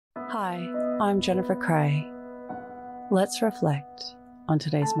Hi, I'm Jennifer Cray. Let's reflect on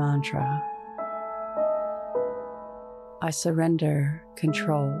today's mantra. I surrender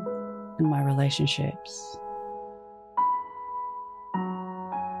control in my relationships.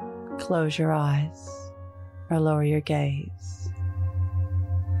 Close your eyes or lower your gaze.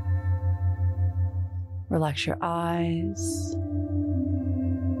 Relax your eyes.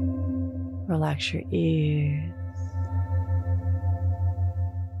 Relax your ears.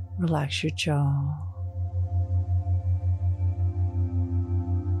 Relax your jaw.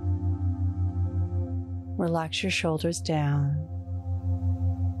 Relax your shoulders down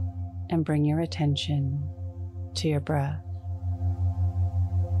and bring your attention to your breath.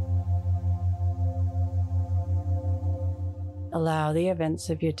 Allow the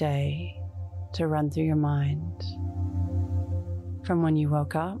events of your day to run through your mind from when you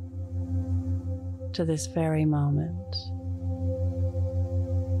woke up to this very moment.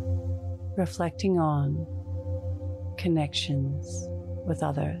 Reflecting on connections with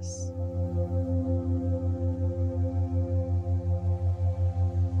others.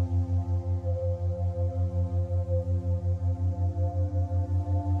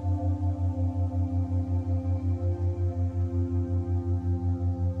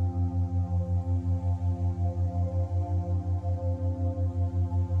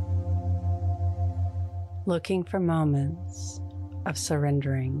 Looking for moments of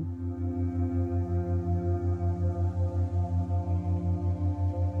surrendering.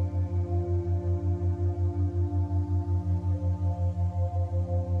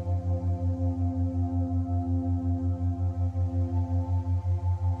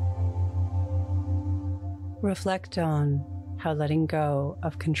 Reflect on how letting go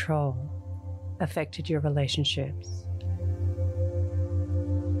of control affected your relationships.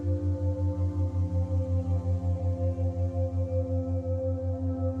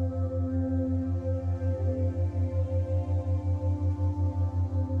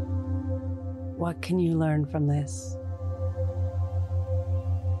 What can you learn from this?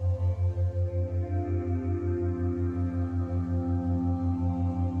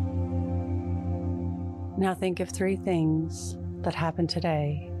 Now think of 3 things that happened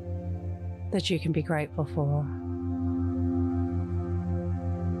today that you can be grateful for.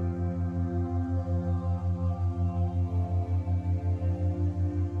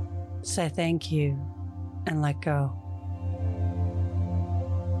 Say thank you and let go.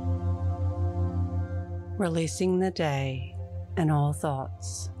 Releasing the day and all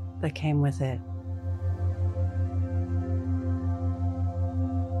thoughts that came with it.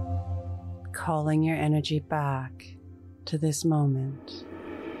 Calling your energy back to this moment.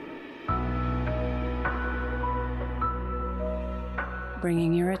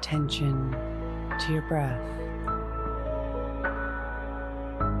 Bringing your attention to your breath.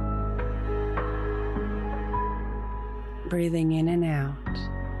 Breathing in and out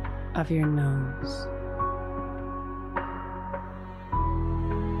of your nose.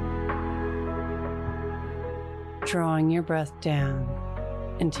 Drawing your breath down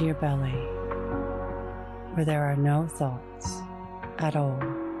into your belly, where there are no thoughts at all.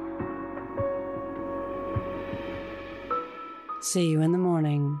 See you in the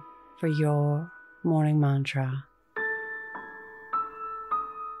morning for your morning mantra.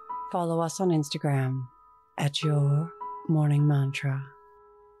 Follow us on Instagram at Your Morning Mantra.